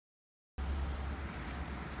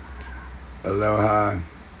Aloha.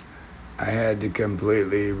 I had to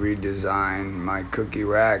completely redesign my cookie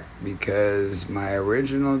rack because my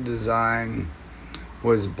original design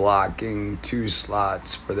was blocking 2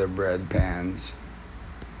 slots for the bread pans.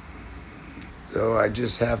 So I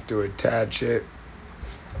just have to attach it.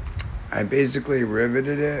 I basically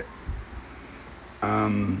riveted it.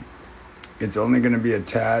 It's only going to be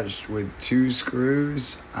attached with 2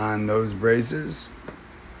 screws on those braces.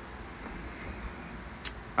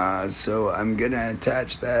 So I'm going to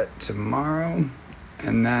attach that tomorrow,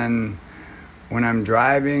 and then when I'm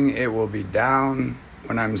driving it will be down.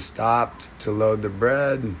 When I'm stopped to load the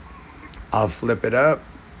bread, I'll flip it up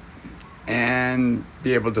and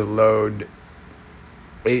be able to load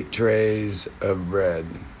 8 trays of bread.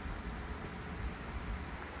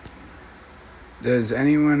 Does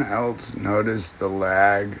anyone else notice the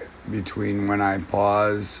lag between when I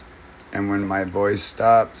pause and when my voice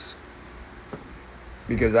stops?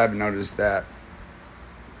 Because I've noticed that.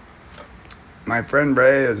 My friend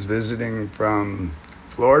Ray is visiting from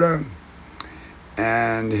Florida,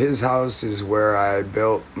 and his house is where I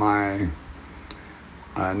built my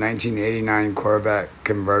 1989 Corvette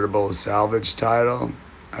convertible salvage title.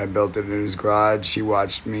 I built it in his garage. He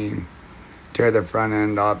watched me tear the front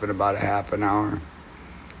end off in about a half an hour.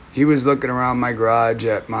 He was looking around my garage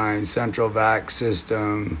at my central vac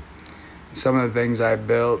system, some of the things I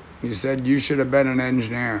built. He said, "You should have been an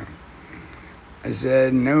engineer." I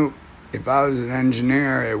said, "Nope. If I was an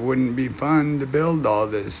engineer, it wouldn't be fun to build all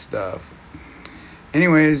this stuff."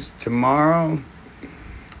 Anyways, tomorrow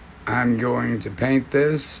I'm going to paint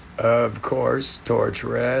this, of course, torch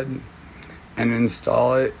red, and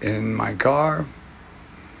install it in my car,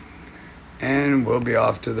 and we'll be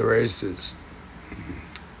off to the races.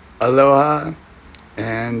 Aloha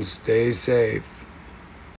and stay safe.